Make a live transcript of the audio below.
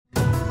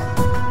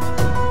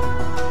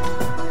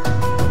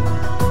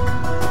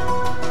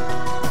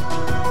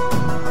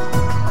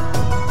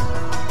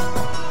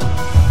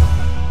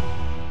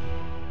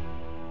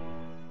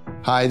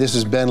Hi, this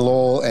is Ben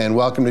Lowell, and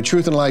welcome to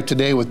Truth and Life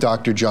Today with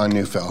Dr. John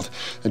Neufeld.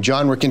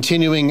 John, we're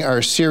continuing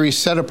our series,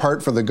 Set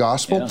Apart for the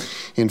Gospel. Yeah.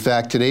 In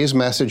fact, today's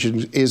message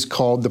is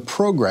called The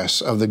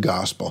Progress of the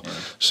Gospel. Yeah.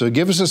 So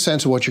give us a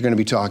sense of what you're going to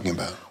be talking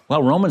about.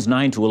 Well, Romans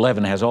 9 to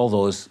 11 has all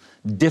those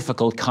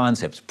difficult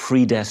concepts,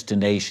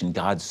 predestination,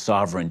 God's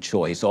sovereign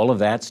choice, all of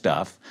that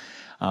stuff.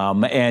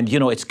 And, you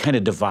know, it kind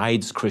of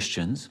divides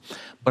Christians.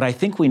 But I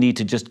think we need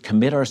to just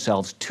commit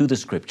ourselves to the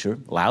Scripture,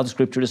 allow the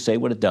Scripture to say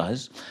what it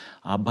does.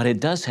 But it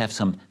does have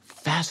some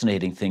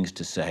fascinating things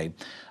to say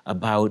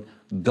about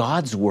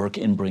God's work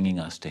in bringing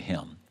us to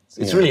Him.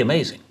 It's really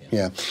amazing.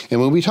 Yeah.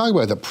 And when we talk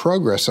about the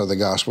progress of the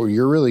gospel,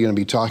 you're really going to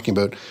be talking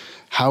about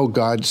how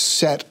God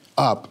set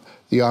up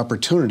the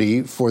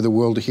opportunity for the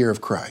world to hear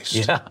of Christ.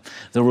 Yeah,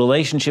 the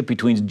relationship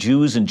between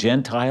Jews and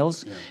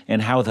Gentiles,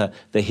 and how the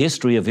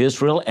history of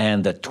Israel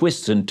and the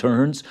twists and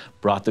turns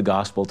brought the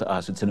gospel to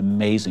us. It's an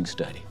amazing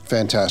study.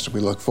 Fantastic. We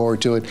look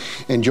forward to it.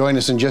 And join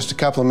us in just a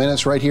couple of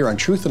minutes right here on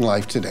Truth and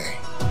Life Today.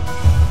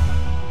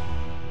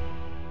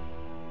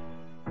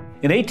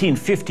 In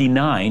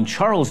 1859,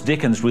 Charles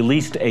Dickens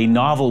released a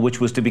novel which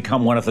was to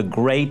become one of the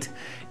great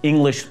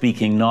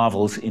English-speaking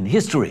novels in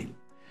history.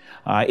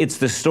 It's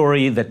the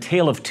story, The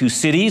Tale of Two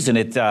Cities, and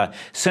it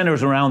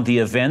centers around the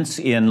events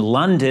in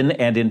London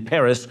and in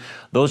Paris.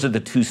 Those are the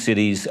two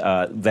cities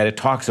that it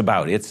talks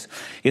about. It's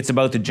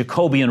about the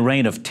Jacobean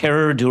reign of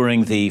terror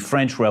during the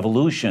French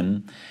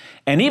Revolution.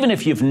 And even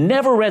if you've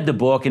never read the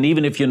book, and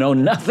even if you know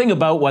nothing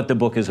about what the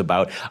book is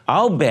about,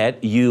 I'll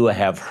bet you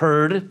have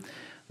heard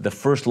the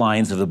first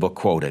lines of the book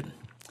quoted.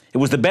 It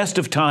was the best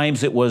of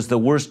times, it was the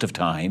worst of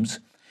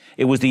times.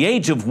 It was the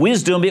age of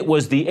wisdom, it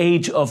was the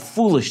age of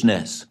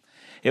foolishness.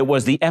 It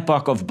was the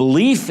epoch of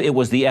belief, it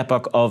was the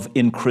epoch of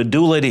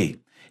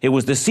incredulity. It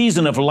was the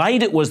season of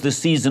light, it was the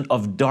season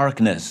of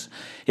darkness.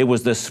 It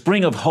was the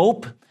spring of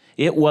hope,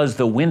 it was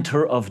the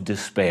winter of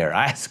despair.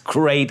 That's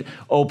great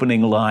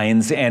opening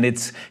lines, and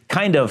it's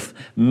kind of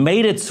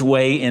made its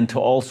way into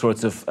all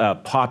sorts of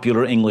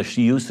popular English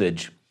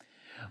usage.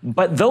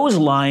 But those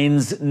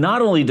lines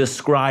not only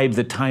describe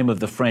the time of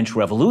the French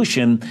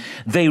Revolution,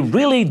 they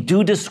really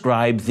do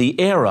describe the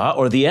era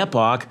or the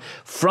epoch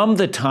from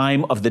the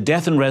time of the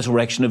death and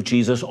resurrection of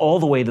Jesus all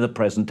the way to the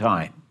present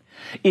time.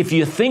 If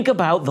you think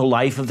about the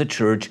life of the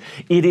church,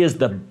 it is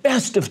the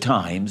best of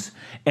times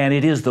and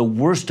it is the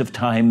worst of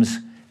times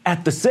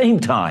at the same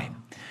time.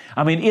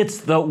 I mean, it's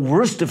the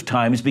worst of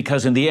times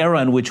because in the era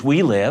in which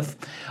we live,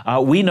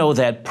 we know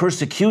that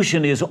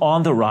persecution is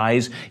on the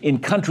rise in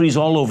countries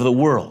all over the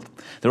world.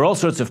 There are all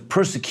sorts of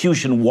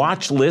persecution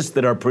watch lists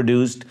that are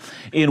produced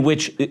in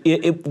which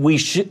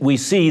we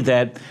see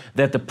that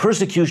the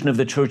persecution of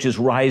the church is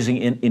rising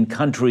in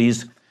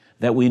countries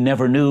that we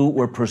never knew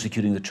were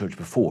persecuting the church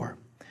before.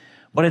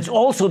 But it's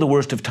also the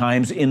worst of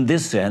times in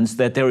this sense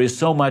that there is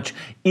so much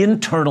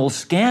internal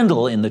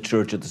scandal in the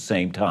church at the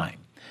same time.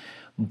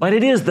 But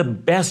it is the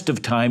best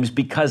of times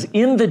because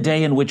in the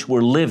day in which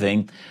we're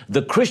living,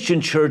 the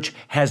Christian church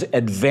has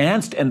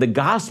advanced and the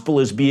gospel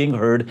is being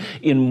heard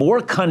in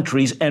more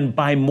countries and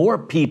by more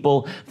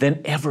people than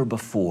ever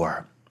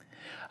before.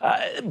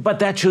 But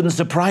that shouldn't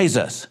surprise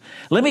us.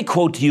 Let me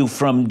quote to you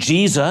from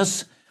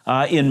Jesus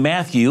in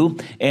Matthew,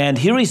 and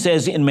here he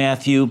says in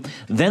Matthew,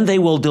 "Then they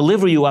will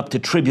deliver you up to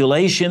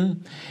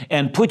tribulation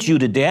and put you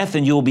to death,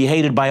 and you will be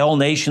hated by all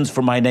nations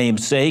for my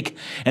name's sake.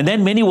 And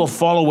then many will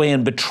fall away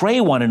and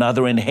betray one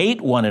another and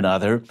hate one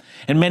another,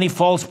 and many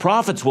false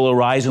prophets will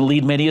arise and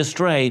lead many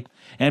astray.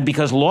 And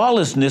because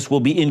lawlessness will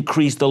be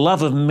increased, the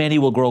love of many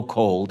will grow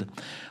cold.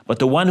 But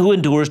the one who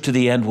endures to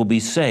the end will be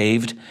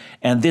saved,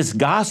 and this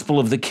gospel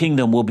of the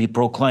kingdom will be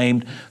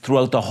proclaimed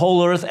throughout the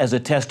whole earth as a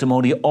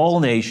testimony to all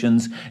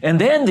nations, and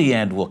then the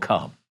end will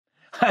come."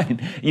 I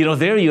mean, you know,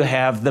 there you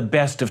have the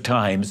best of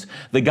times.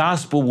 The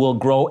gospel will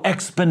grow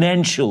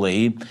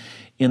exponentially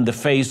in the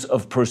face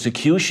of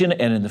persecution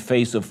and in the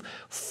face of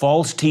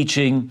false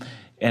teaching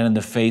and in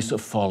the face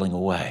of falling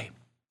away.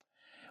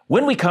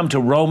 When we come to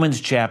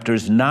Romans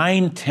chapters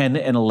 9, 10,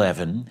 and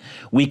 11,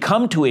 we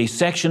come to a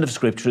section of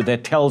Scripture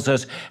that tells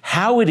us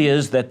how it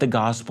is that the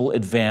gospel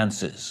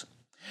advances.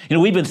 You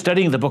know, we've been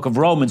studying the book of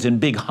Romans in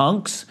big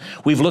hunks.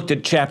 We've looked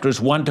at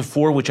chapters 1 to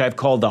 4, which I've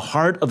called the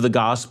heart of the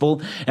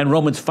gospel, and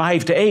Romans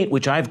 5 to 8,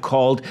 which I've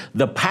called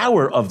the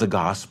power of the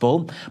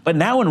gospel. But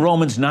now in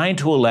Romans 9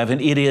 to 11,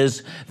 it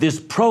is this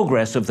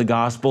progress of the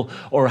gospel,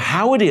 or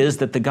how it is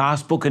that the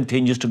gospel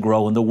continues to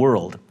grow in the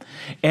world.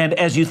 And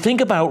as you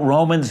think about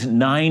Romans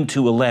 9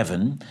 to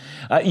 11,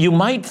 you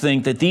might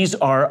think that these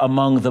are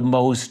among the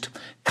most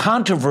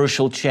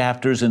controversial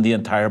chapters in the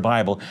entire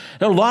Bible.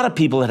 There are a lot of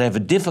people that have a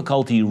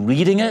difficulty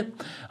reading it.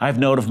 I've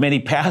known of many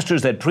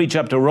pastors that preach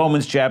up to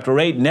Romans chapter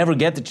 8, never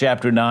get to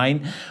chapter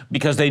 9,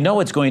 because they know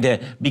it's going to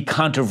be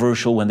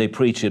controversial when they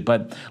preach it.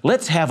 But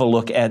let's have a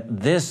look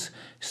at this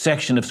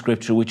section of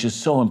Scripture, which is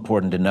so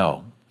important to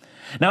know.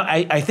 Now,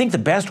 I think the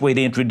best way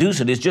to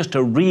introduce it is just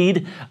to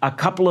read a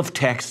couple of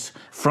texts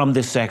from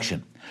this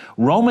section.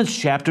 Romans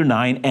chapter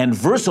 9 and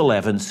verse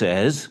 11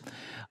 says,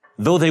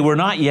 "Though they were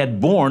not yet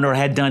born or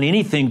had done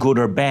anything good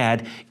or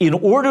bad, in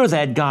order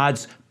that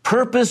God's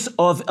purpose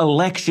of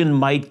election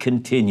might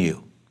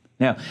continue.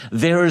 Now,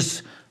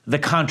 there's the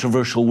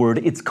controversial word.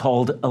 It's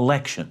called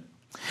election.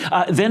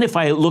 Then if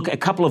I look a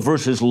couple of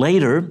verses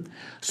later,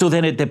 so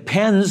then it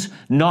depends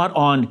not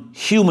on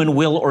human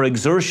will or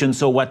exertion.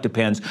 So what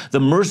depends? The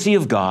mercy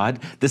of God,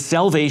 the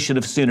salvation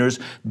of sinners,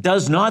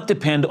 does not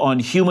depend on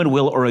human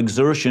will or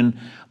exertion,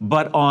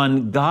 but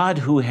on God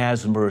who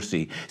has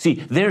mercy.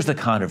 See, there's the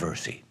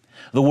controversy.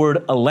 The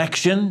word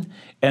election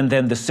and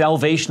then the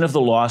salvation of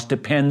the lost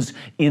depends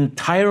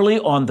entirely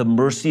on the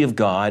mercy of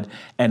God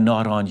and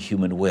not on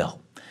human will.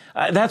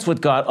 That's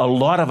what got a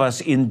lot of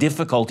us in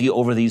difficulty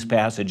over these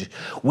passages.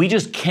 We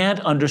just can't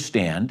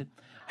understand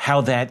how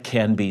that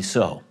can be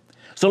so.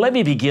 So let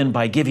me begin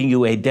by giving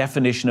you a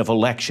definition of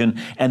election,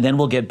 and then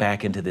we'll get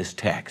back into this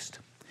text.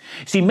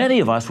 See, many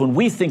of us, when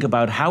we think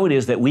about how it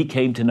is that we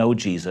came to know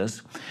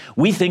Jesus,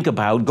 we think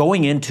about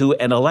going into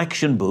an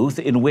election booth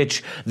in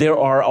which there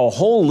are a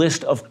whole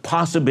list of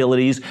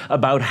possibilities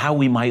about how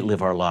we might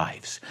live our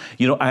lives.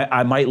 You know,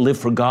 I might live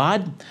for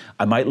God.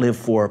 I might live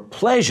for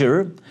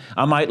pleasure.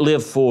 I might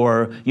live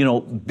for,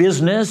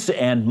 business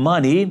and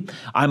money.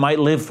 I might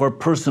live for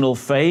personal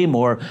fame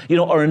or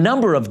a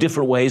number of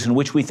different ways in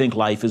which we think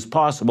life is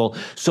possible.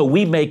 So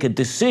we make a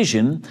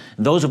decision.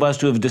 Those of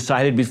us who have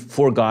decided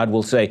before God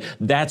will say,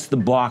 that's the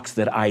box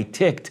that I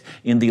ticked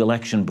in the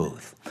election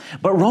booth.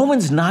 But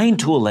Romans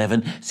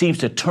 9-11 seems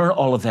to turn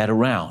all of that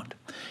around.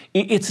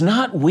 It's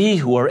not we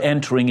who are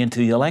entering into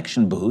the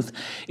election booth.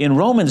 In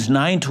Romans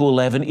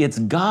 9-11, it's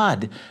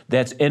God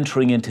that's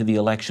entering into the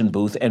election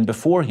booth, and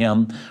before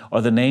him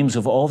are the names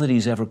of all that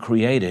he's ever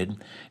created,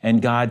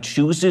 and God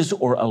chooses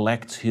or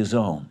elects his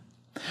own.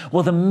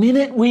 Well, the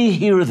minute we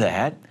hear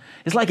that,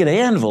 it's like an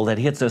anvil that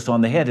hits us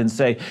on the head and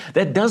say,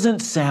 that doesn't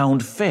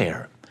sound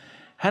fair.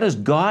 How does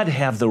God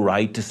have the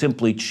right to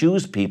simply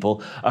choose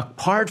people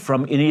apart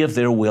from any of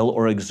their will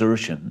or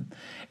exertion?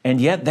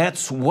 And yet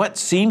that's what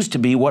seems to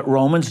be what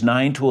Romans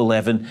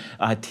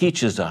 9-11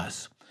 teaches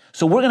us.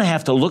 So we're going to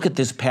have to look at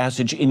this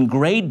passage in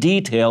great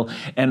detail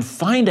and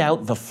find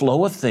out the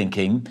flow of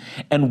thinking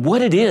and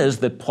what it is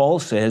that Paul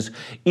says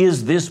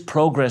is this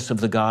progress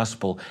of the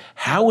gospel,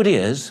 how it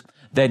is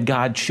that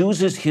God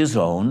chooses his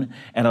own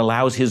and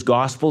allows his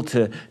gospel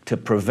to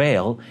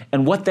prevail,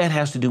 and what that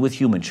has to do with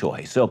human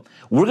choice. So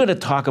we're going to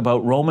talk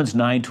about Romans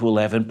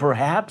 9-11,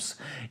 perhaps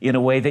in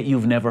a way that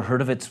you've never heard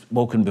of it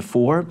spoken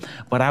before,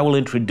 but I will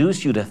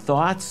introduce you to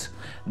thoughts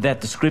that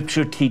the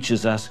Scripture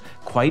teaches us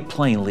quite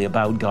plainly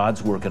about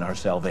God's work in our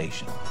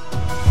salvation.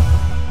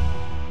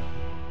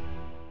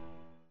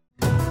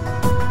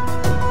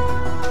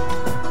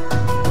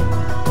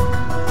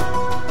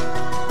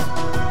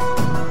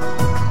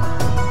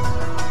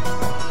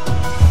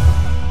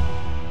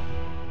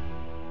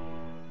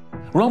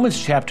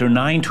 Romans chapter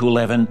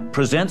 9-11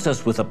 presents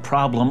us with a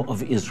problem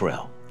of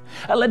Israel.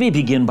 Let me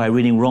begin by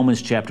reading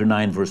Romans chapter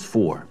 9, verse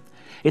 4.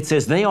 It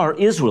says, they are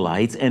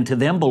Israelites, and to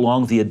them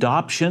belong the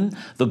adoption,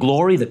 the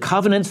glory, the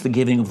covenants, the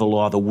giving of the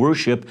law, the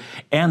worship,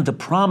 and the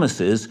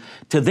promises.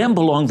 To them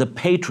belong the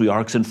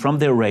patriarchs, and from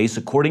their race,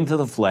 according to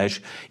the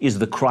flesh, is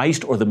the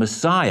Christ or the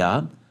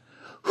Messiah,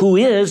 who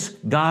is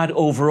God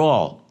over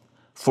all,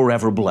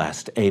 forever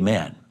blessed.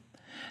 Amen.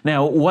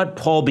 Now, what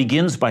Paul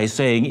begins by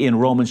saying in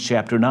Romans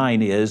chapter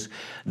 9 is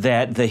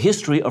that the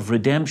history of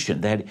redemption,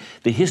 that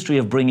the history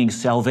of bringing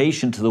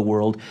salvation to the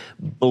world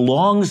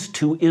belongs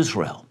to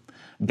Israel.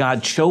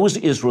 God chose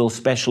Israel,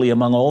 especially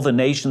among all the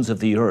nations of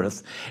the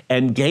earth,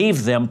 and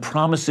gave them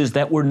promises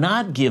that were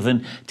not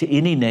given to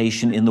any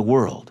nation in the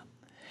world.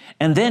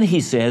 And then he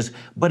says,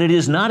 but it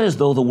is not as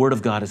though the word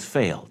of God has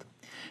failed.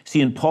 See,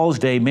 in Paul's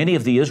day, many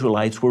of the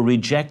Israelites were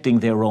rejecting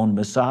their own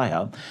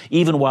Messiah,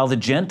 even while the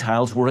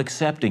Gentiles were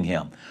accepting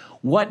him.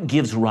 What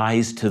gives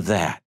rise to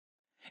that?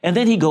 And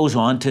then he goes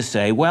on to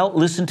say, well,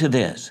 listen to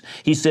this.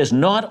 He says,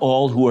 not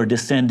all who are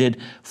descended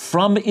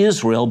from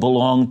Israel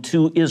belong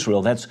to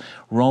Israel. That's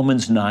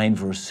Romans 9,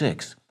 verse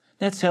 6.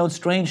 That sounds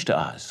strange to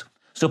us.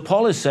 So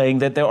Paul is saying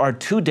that there are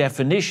two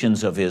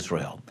definitions of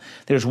Israel.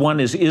 There's one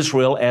is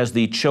Israel as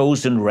the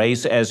chosen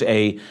race, as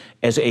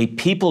a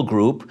people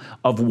group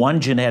of one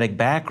genetic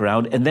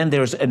background, and then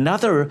there's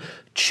another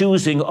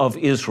choosing of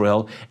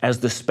Israel as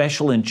the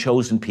special and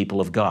chosen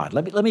people of God.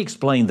 Let me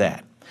explain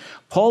that.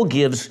 Paul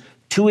gives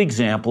two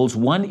examples.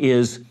 One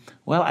is,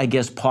 well, I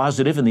guess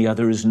positive, and the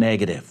other is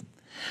negative.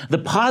 The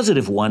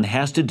positive one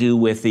has to do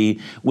with the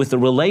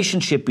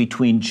relationship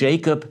between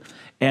Jacob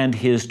and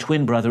his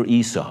twin brother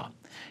Esau.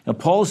 Now,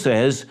 Paul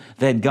says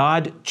that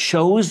God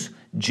chose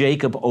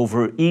Jacob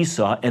over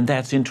Esau, and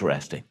that's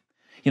interesting.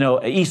 You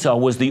know, Esau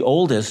was the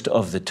oldest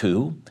of the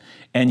two,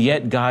 and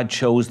yet God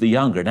chose the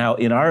younger. Now,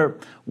 in our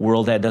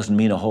world, that doesn't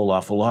mean a whole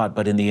awful lot,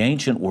 but in the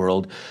ancient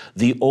world,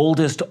 the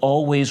oldest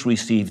always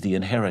received the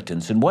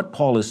inheritance. And what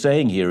Paul is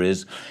saying here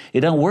is, it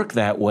doesn't work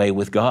that way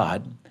with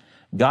God.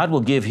 God will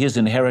give his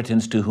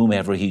inheritance to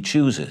whomever he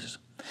chooses.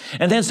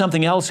 And then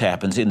something else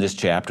happens in this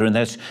chapter, and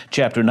that's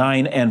chapter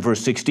 9 and verse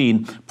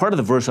 16, part of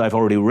the verse I've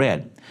already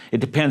read. It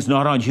depends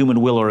not on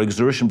human will or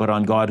exertion, but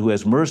on God who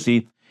has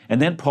mercy.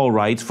 And then Paul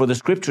writes, for the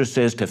scripture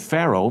says to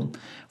Pharaoh,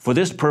 for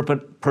this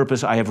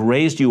purpose I have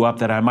raised you up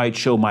that I might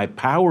show my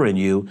power in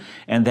you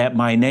and that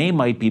my name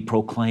might be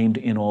proclaimed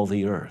in all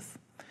the earth.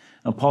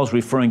 Now, Paul's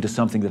referring to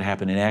something that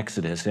happened in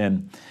Exodus.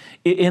 And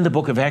in the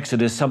book of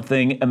Exodus,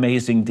 something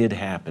amazing did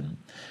happen.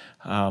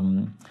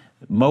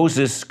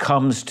 Moses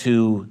comes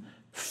to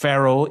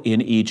Pharaoh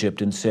in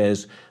Egypt and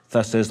says,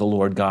 thus says the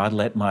Lord God,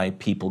 let my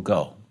people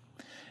go.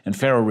 And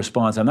Pharaoh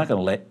responds, I'm not going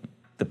to let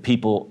the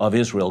people of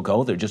Israel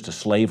go. They're just a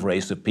slave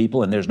race of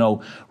people, and there's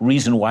no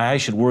reason why I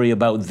should worry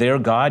about their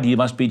God. You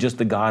must be just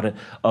the God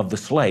of the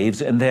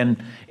slaves. And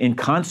then in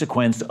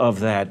consequence of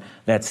that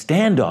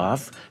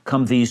standoff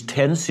come these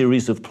 10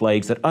 series of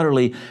plagues that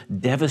utterly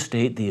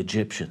devastate the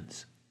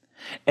Egyptians.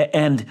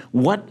 And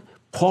what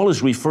Paul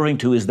is referring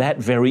to is that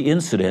very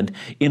incident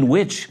in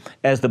which,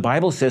 as the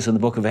Bible says in the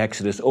book of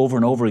Exodus over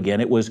and over again,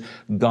 it was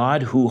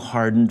God who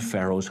hardened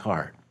Pharaoh's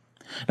heart.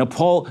 Now,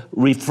 Paul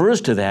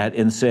refers to that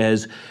and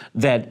says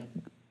that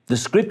the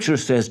scripture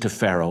says to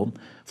Pharaoh,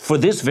 for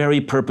this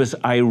very purpose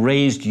I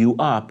raised you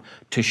up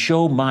to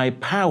show my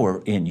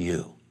power in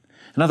you.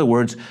 In other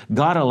words,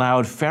 God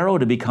allowed Pharaoh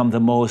to become the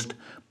most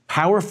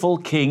powerful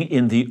king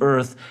in the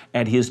earth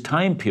at his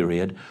time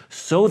period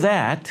so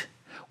that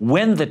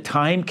when the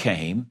time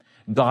came,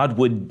 God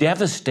would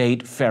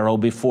devastate Pharaoh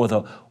before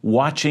the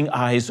watching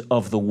eyes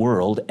of the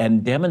world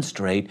and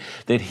demonstrate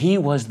that he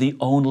was the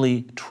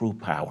only true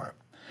power.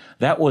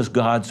 That was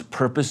God's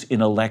purpose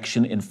in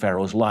election in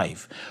Pharaoh's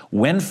life.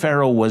 When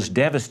Pharaoh was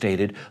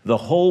devastated, the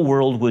whole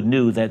world would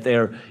know that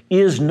there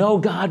is no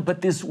God but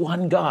this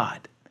one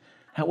God.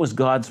 That was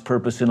God's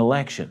purpose in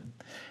election.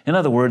 In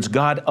other words,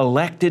 God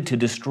elected to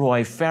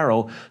destroy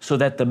Pharaoh so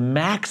that the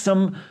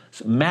maximum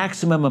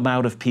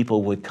amount of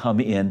people would come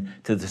in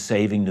to the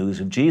saving news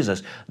of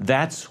Jesus.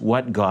 That's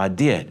what God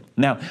did.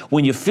 Now,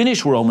 when you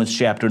finish Romans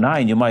chapter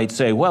 9, you might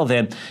say, well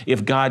then,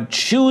 if God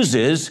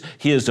chooses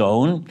his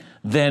own,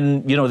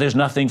 then, there's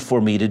nothing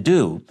for me to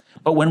do.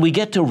 But when we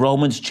get to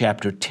Romans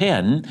chapter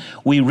 10,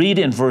 we read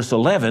in verse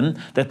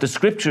 11 that the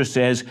scripture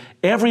says,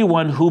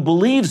 everyone who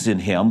believes in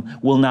him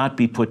will not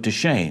be put to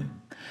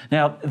shame.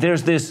 Now,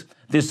 there's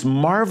this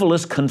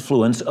marvelous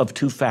confluence of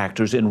two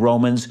factors in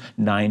Romans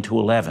 9 to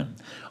 11.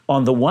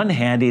 On the one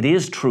hand, it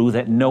is true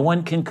that no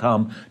one can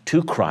come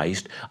to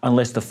Christ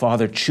unless the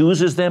Father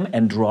chooses them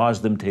and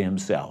draws them to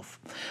himself.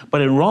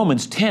 But in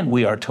Romans 10,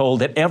 we are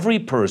told that every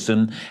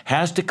person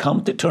has to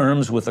come to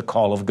terms with the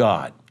call of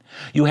God.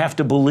 You have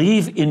to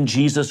believe in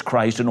Jesus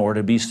Christ in order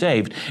to be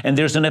saved. And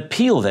there's an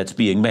appeal that's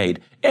being made.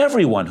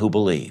 Everyone who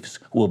believes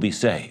will be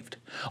saved.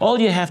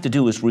 All you have to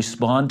do is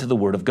respond to the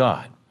Word of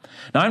God.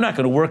 Now, I'm not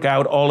going to work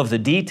out all of the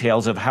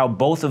details of how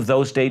both of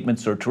those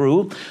statements are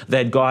true,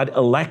 that God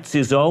elects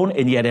his own,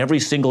 and yet every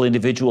single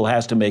individual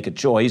has to make a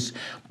choice.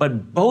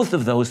 But both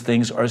of those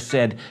things are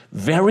said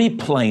very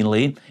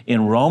plainly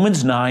in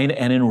Romans 9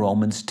 and in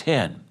Romans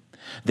 10.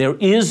 There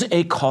is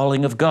a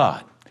calling of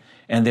God,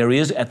 and there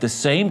is at the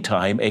same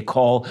time a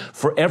call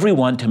for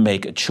everyone to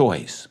make a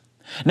choice.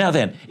 Now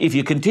then, if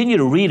you continue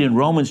to read in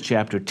Romans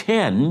chapter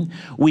 10,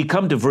 we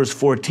come to verse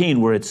 14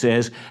 where it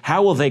says,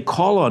 how will they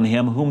call on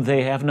him whom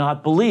they have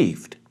not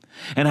believed?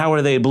 And how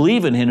are they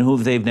believe in him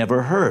whom they've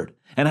never heard?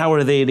 And how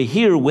are they to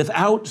hear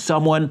without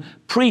someone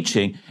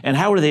preaching? And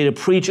how are they to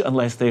preach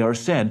unless they are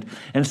sent?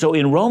 And so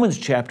in Romans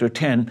chapter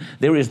 10,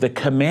 there is the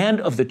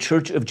command of the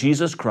Church of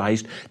Jesus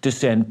Christ to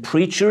send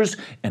preachers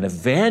and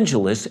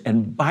evangelists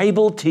and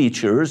Bible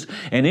teachers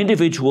and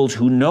individuals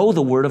who know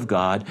the Word of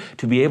God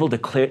to be able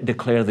to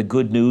declare the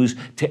good news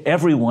to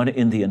everyone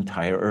in the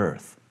entire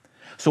earth.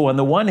 So on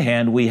the one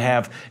hand, we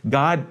have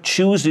God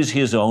chooses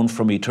his own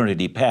from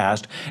eternity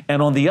past,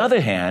 and on the other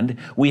hand,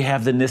 we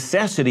have the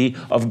necessity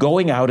of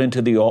going out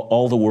into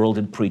all the world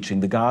and preaching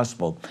the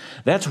gospel.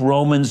 That's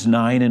Romans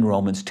 9 and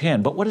Romans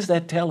 10. But what does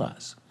that tell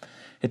us?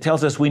 It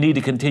tells us we need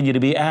to continue to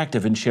be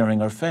active in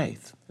sharing our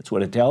faith. That's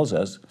what it tells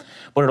us.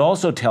 But it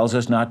also tells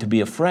us not to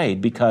be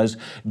afraid because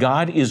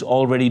God is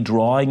already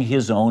drawing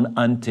his own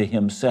unto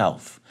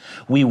himself.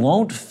 We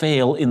won't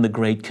fail in the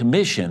Great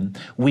Commission.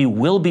 We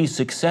will be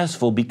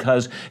successful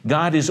because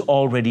God is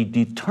already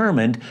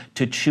determined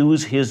to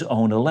choose his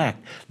own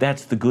elect.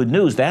 That's the good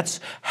news. That's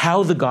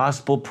how the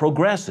gospel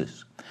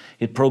progresses.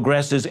 It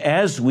progresses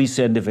as we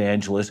send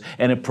evangelists,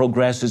 and it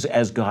progresses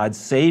as God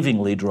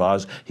savingly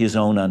draws his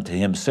own unto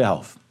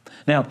himself.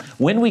 Now,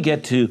 when we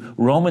get to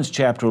Romans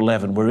chapter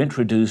 11, we're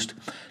introduced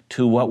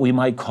to what we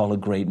might call a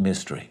great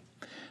mystery.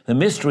 The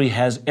mystery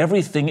has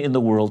everything in the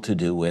world to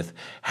do with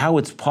how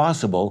it's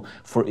possible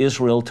for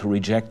Israel to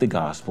reject the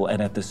gospel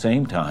and at the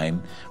same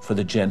time for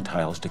the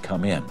Gentiles to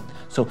come in.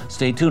 So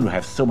stay tuned, we'll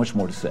have so much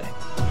more to say.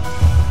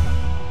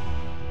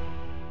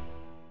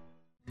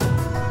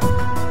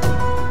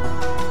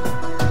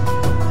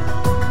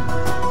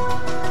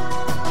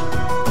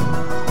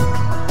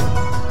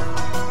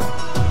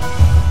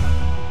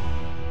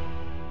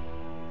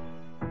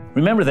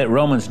 Remember that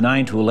Romans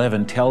 9 to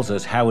 11 tells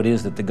us how it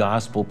is that the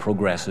gospel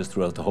progresses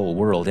throughout the whole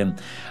world. And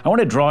I want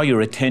to draw your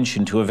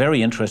attention to a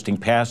very interesting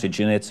passage,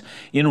 and it's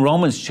in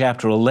Romans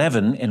chapter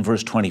 11 and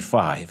verse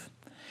 25.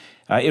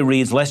 It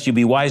reads, lest you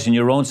be wise in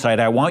your own sight,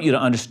 I want you to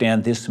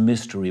understand this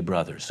mystery,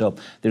 brothers. So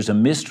there's a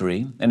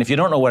mystery, and if you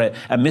don't know what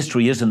a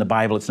mystery is in the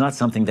Bible, it's not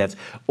something that's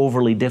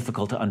overly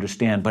difficult to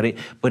understand, but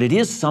it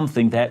is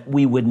something that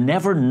we would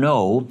never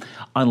know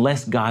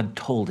unless God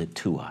told it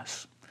to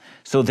us.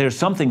 So there's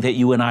something that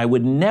you and I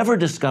would never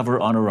discover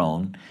on our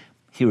own.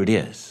 Here it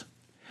is.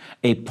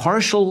 A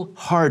partial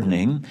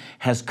hardening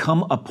has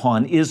come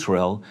upon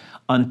Israel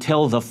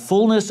until the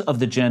fullness of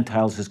the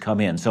Gentiles has come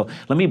in. So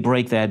let me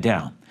break that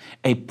down.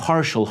 A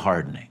partial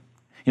hardening.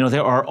 You know,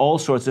 there are all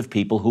sorts of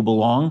people who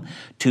belong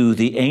to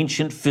the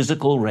ancient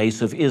physical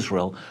race of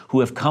Israel who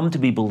have come to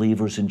be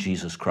believers in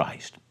Jesus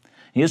Christ.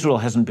 Israel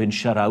hasn't been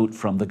shut out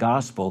from the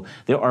gospel.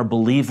 There are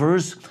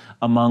believers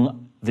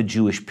among the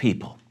Jewish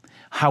people.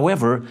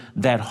 However,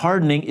 that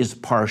hardening is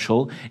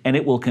partial, and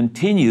it will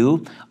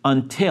continue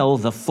until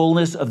the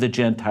fullness of the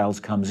Gentiles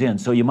comes in.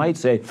 So you might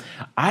say,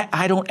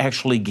 I don't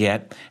actually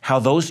get how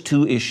those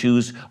two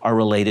issues are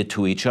related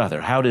to each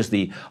other. How does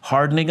the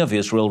hardening of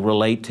Israel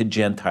relate to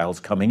Gentiles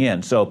coming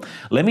in? So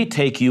let me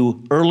take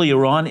you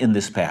earlier on in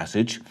this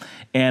passage,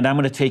 and I'm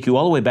going to take you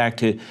all the way back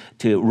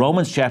to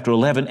Romans chapter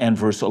 11 and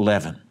verse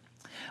 11.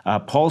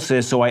 Paul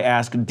says, so I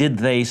ask, did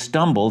they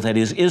stumble, that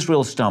is,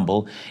 Israel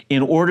stumble,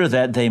 in order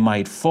that they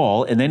might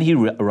fall? And then he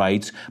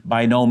writes,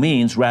 by no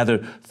means, rather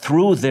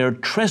through their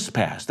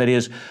trespass, that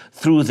is,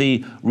 through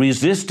the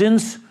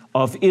resistance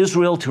of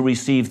Israel to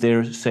receive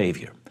their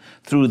Savior.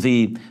 Through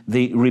the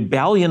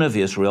rebellion of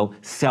Israel,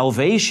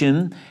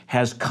 salvation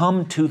has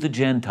come to the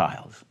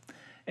Gentiles.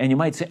 And you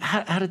might say,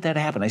 how did that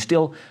happen? I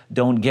still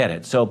don't get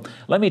it. So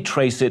let me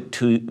trace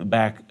it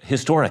back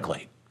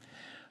historically.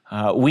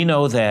 We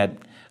know that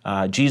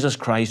Jesus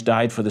Christ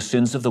died for the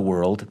sins of the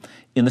world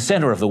in the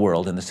center of the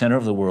world, and the center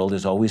of the world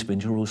has always been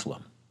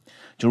Jerusalem.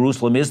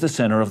 Jerusalem is the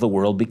center of the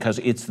world because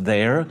it's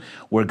there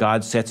where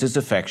God sets his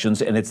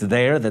affections, and it's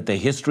there that the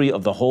history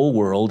of the whole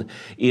world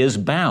is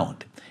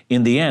bound.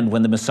 In the end,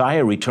 when the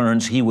Messiah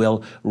returns, he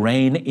will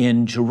reign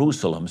in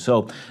Jerusalem.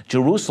 So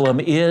Jerusalem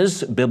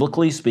is,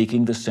 biblically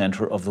speaking, the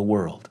center of the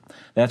world.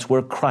 That's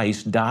where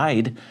Christ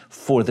died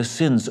for the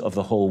sins of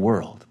the whole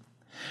world.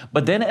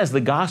 But then as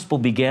the gospel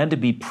began to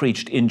be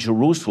preached in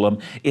Jerusalem,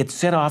 it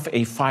set off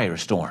a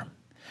firestorm.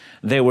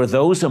 There were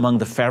those among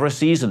the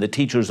Pharisees and the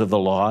teachers of the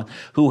law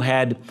who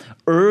had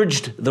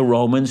urged the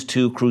Romans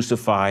to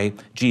crucify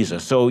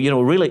Jesus. So,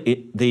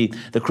 really,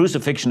 the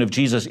crucifixion of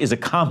Jesus is a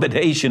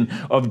combination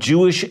of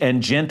Jewish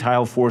and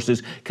Gentile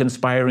forces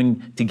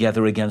conspiring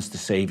together against the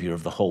Savior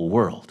of the whole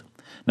world.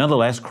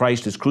 Nonetheless,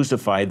 Christ is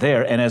crucified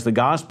there, and as the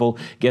gospel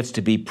gets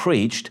to be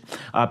preached,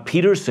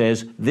 Peter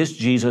says, this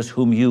Jesus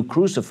whom you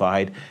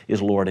crucified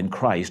is Lord and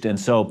Christ. And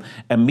so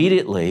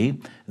immediately,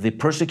 the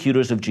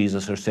persecutors of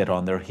Jesus are set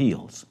on their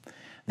heels.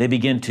 They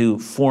begin to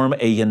form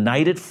a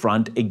united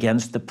front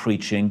against the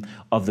preaching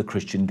of the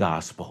Christian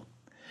gospel.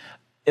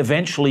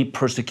 Eventually,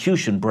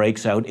 persecution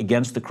breaks out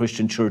against the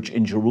Christian church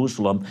in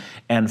Jerusalem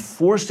and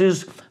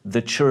forces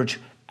the church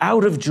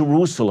out of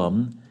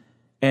Jerusalem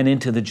and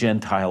into the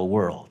Gentile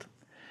world.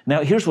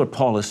 Now, here's what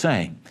Paul is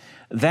saying.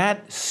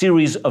 That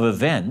series of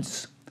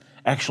events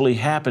actually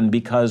happened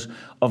because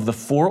of the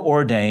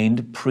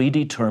foreordained,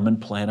 predetermined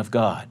plan of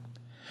God.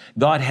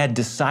 God had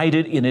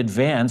decided in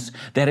advance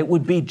that it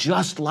would be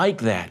just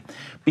like that,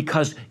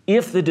 because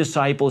if the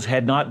disciples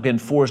had not been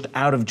forced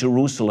out of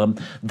Jerusalem,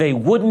 they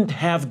wouldn't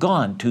have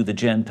gone to the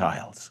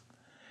Gentiles.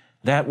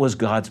 That was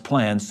God's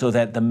plan, so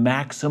that the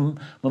maximum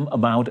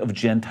amount of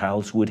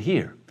Gentiles would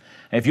hear.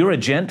 If you're a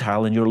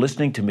Gentile and you're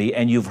listening to me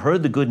and you've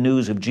heard the good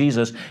news of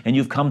Jesus and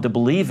you've come to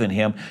believe in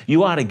him,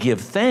 you ought to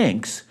give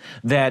thanks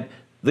that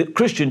the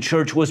Christian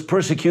church was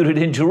persecuted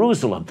in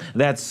Jerusalem.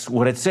 That's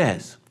what it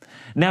says.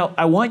 Now,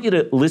 I want you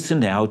to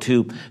listen now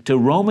to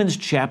Romans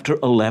chapter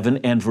 11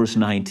 and verse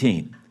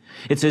 19.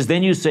 It says,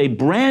 then you say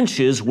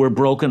branches were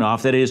broken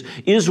off. That is,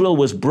 Israel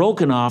was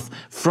broken off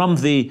from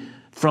the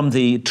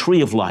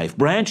tree of life.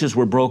 Branches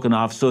were broken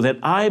off so that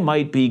I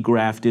might be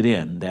grafted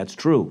in. That's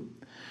true.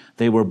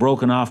 They were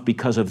broken off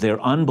because of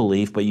their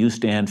unbelief, but you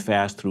stand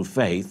fast through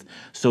faith.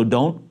 So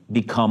don't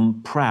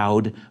become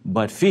proud,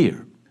 but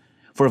fear.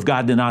 For if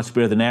God did not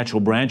spare the natural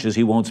branches,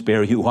 he won't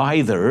spare you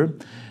either.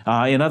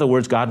 In other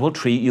words, God will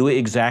treat you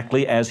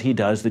exactly as he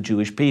does the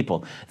Jewish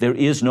people. There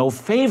is no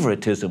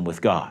favoritism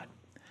with God.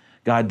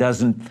 God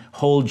doesn't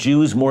hold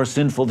Jews more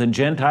sinful than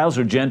Gentiles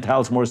or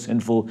Gentiles more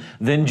sinful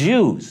than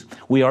Jews.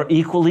 We are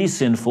equally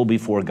sinful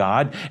before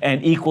God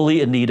and equally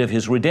in need of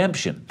his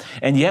redemption.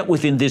 And yet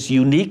within this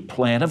unique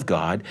plan of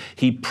God,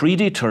 he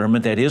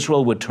predetermined that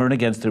Israel would turn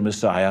against their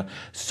Messiah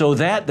so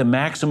that the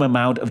maximum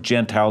amount of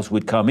Gentiles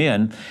would come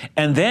in.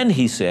 And then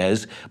he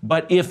says,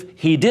 but if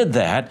he did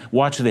that,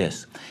 watch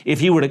this.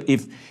 If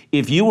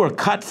you were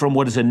cut from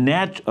what is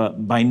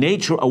by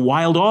nature a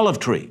wild olive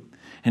tree,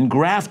 and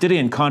grafted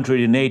in, contrary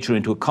to nature,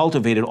 into a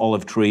cultivated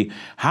olive tree,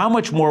 how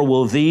much more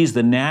will these,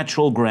 the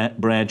natural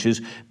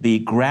branches, be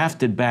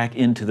grafted back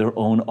into their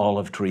own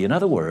olive tree? In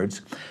other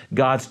words,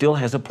 God still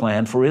has a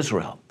plan for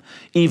Israel.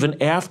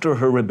 even after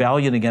her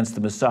rebellion against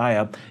the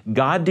Messiah,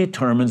 God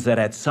determines that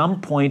at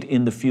some point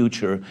in the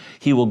future,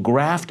 he will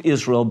graft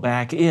Israel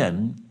back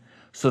in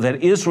so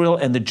that Israel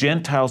and the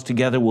Gentiles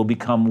together will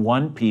become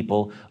one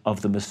people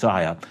of the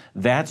Messiah.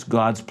 That's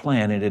God's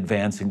plan in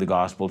advancing the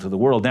gospel to the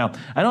world. Now,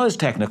 I know it's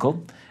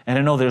technical, and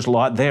I know there's a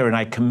lot there, and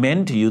I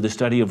commend to you the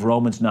study of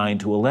Romans 9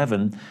 to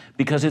 11,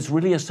 because it's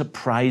really a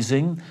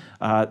surprising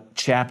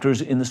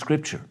chapters in the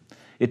Scripture.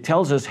 It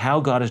tells us how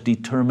God is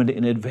determined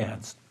in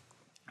advance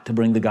to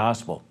bring the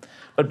gospel.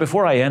 But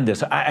before I end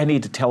this, I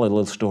need to tell a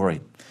little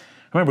story.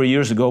 I remember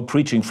years ago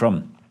preaching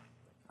from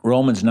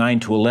Romans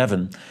 9 to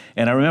 11,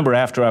 and I remember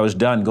after I was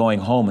done going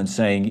home and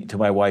saying to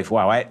my wife,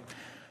 wow, I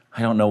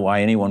don't know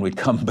why anyone would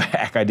come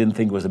back. I didn't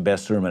think it was the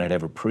best sermon I'd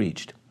ever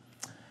preached.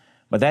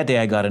 But that day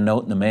I got a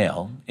note in the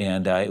mail,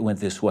 and it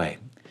went this way.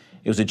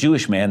 It was a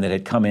Jewish man that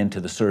had come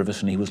into the service,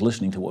 and he was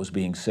listening to what was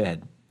being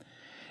said.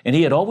 And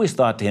he had always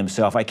thought to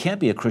himself, I can't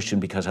be a Christian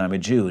because I'm a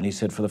Jew. And he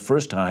said, for the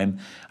first time,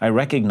 I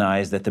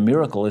recognize that the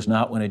miracle is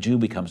not when a Jew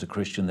becomes a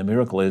Christian. The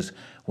miracle is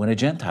when a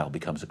Gentile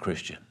becomes a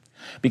Christian.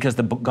 Because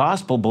the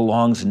gospel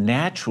belongs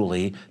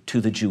naturally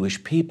to the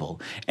Jewish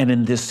people. And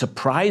in this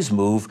surprise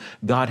move,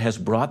 God has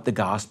brought the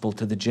gospel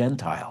to the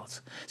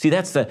Gentiles. See,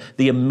 that's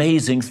the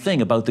amazing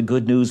thing about the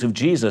good news of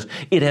Jesus.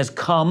 It has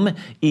come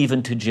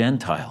even to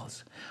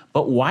Gentiles.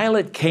 But while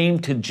it came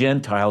to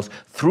Gentiles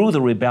through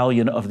the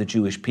rebellion of the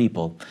Jewish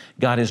people,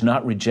 God has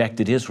not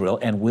rejected Israel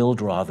and will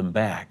draw them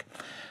back.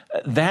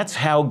 That's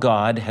how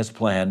God has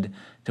planned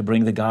to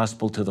bring the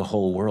gospel to the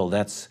whole world.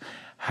 That's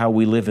how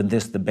we live in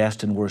this, the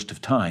best and worst of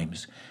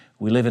times.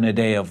 We live in a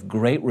day of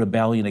great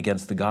rebellion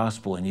against the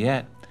gospel, and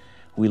yet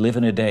we live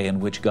in a day in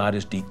which God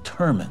is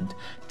determined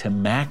to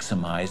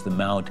maximize the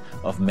amount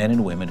of men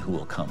and women who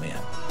will come in.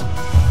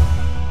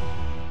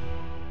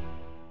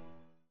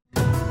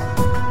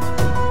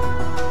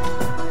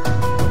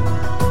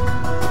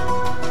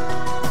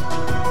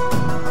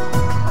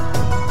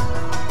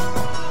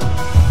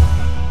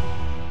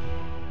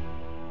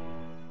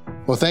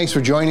 Well, thanks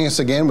for joining us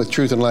again with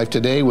Truth and Life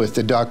today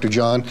with Dr.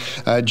 John.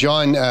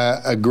 John,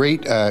 a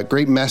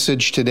great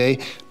message today,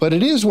 but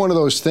it is one of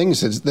those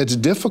things that's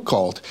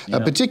difficult,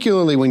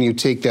 particularly when you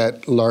take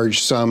that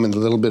large sum and the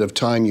little bit of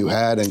time you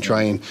had and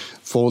try and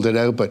fold it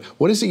out. But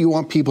what is it you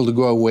want people to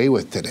go away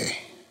with today?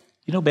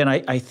 You know, Ben,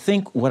 I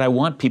think what I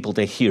want people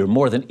to hear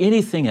more than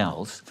anything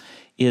else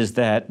is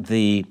that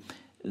the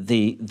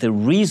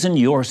reason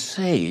you're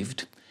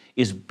saved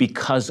is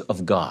because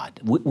of God.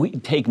 We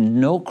take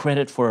no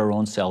credit for our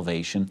own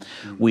salvation.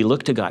 We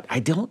look to God. I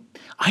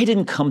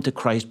didn't come to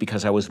Christ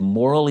because I was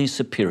morally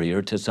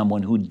superior to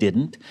someone who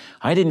didn't.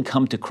 I didn't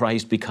come to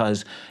Christ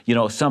because,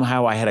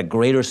 somehow I had a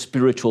greater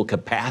spiritual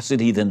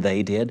capacity than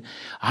they did.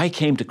 I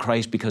came to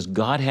Christ because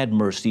God had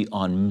mercy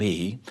on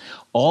me.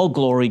 All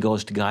glory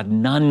goes to God,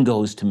 none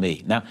goes to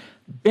me. Now,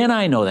 Ben,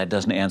 I know that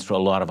doesn't answer a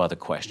lot of other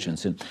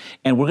questions,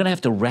 and we're going to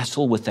have to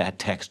wrestle with that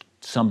text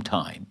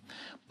sometime.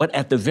 But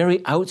at the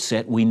very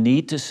outset, we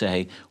need to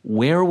say,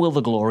 where will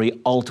the glory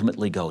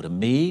ultimately go, to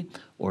me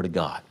or to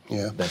God?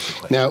 Yeah. That's the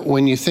question. Now,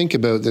 when you think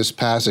about this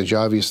passage,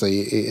 obviously,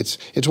 it's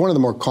one of the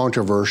more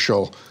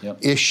controversial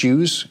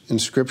issues in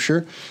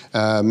Scripture.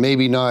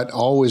 Maybe not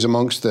always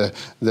amongst the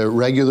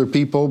regular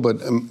people, but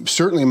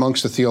certainly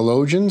amongst the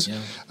theologians.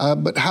 Yeah.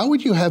 But how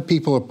would you have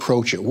people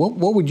approach it?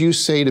 What would you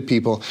say to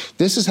people?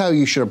 This is how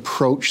you should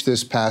approach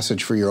this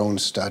passage for your own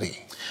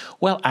study.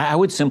 Well, I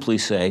would simply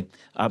say,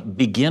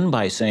 begin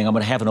by saying, I'm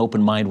going to have an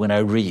open mind when I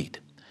read.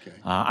 Okay.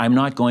 I'm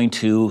not going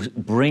to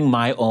bring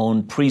my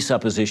own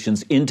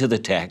presuppositions into the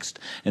text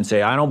and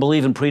say, I don't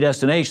believe in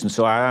predestination,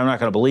 so I'm not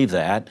going to believe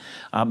that.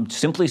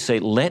 Simply say,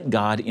 let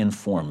God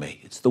inform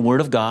me. It's the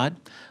Word of God.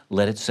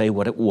 Let it say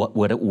what it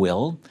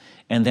will.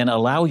 And then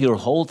allow your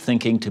whole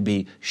thinking to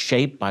be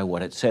shaped by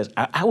what it says.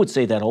 I would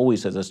say that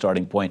always as a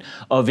starting point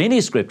of any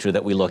Scripture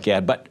that we look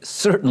at, but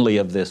certainly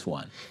of this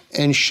one.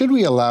 And should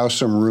we allow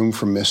some room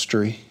for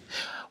mystery?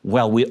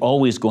 Well, we're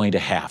always going to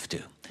have to.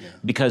 Yeah.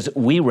 Because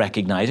we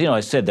recognize, I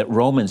said that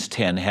Romans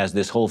 10 has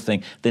this whole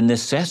thing, the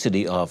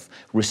necessity of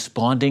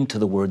responding to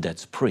the word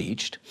that's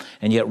preached,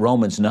 and yet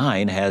Romans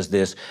 9 has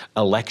this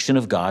election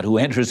of God who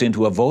enters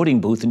into a voting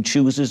booth and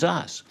chooses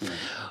us. Yeah.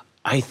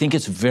 I think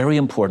it's very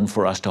important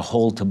for us to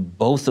hold to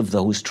both of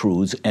those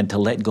truths and to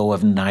let go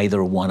of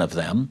neither one of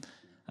them.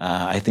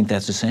 I think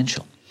that's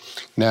essential.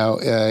 Now,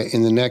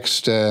 in the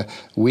next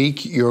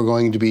week, you're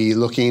going to be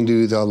looking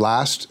into the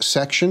last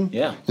section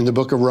in the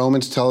book of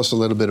Romans. Tell us a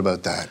little bit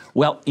about that.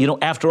 Well,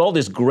 after all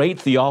this great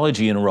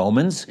theology in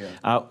Romans,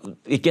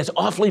 it gets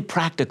awfully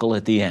practical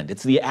at the end.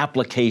 It's the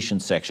application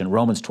section,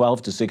 Romans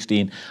 12 to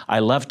 16. I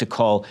love to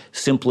call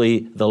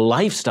simply the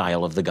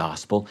lifestyle of the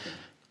gospel.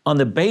 On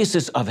the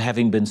basis of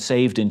having been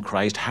saved in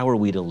Christ, how are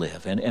we to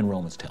live? And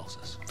Romans tells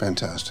us.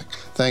 Fantastic.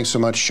 Thanks so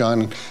much,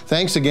 Sean.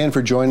 Thanks again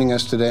for joining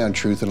us today on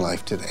Truth and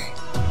Life Today.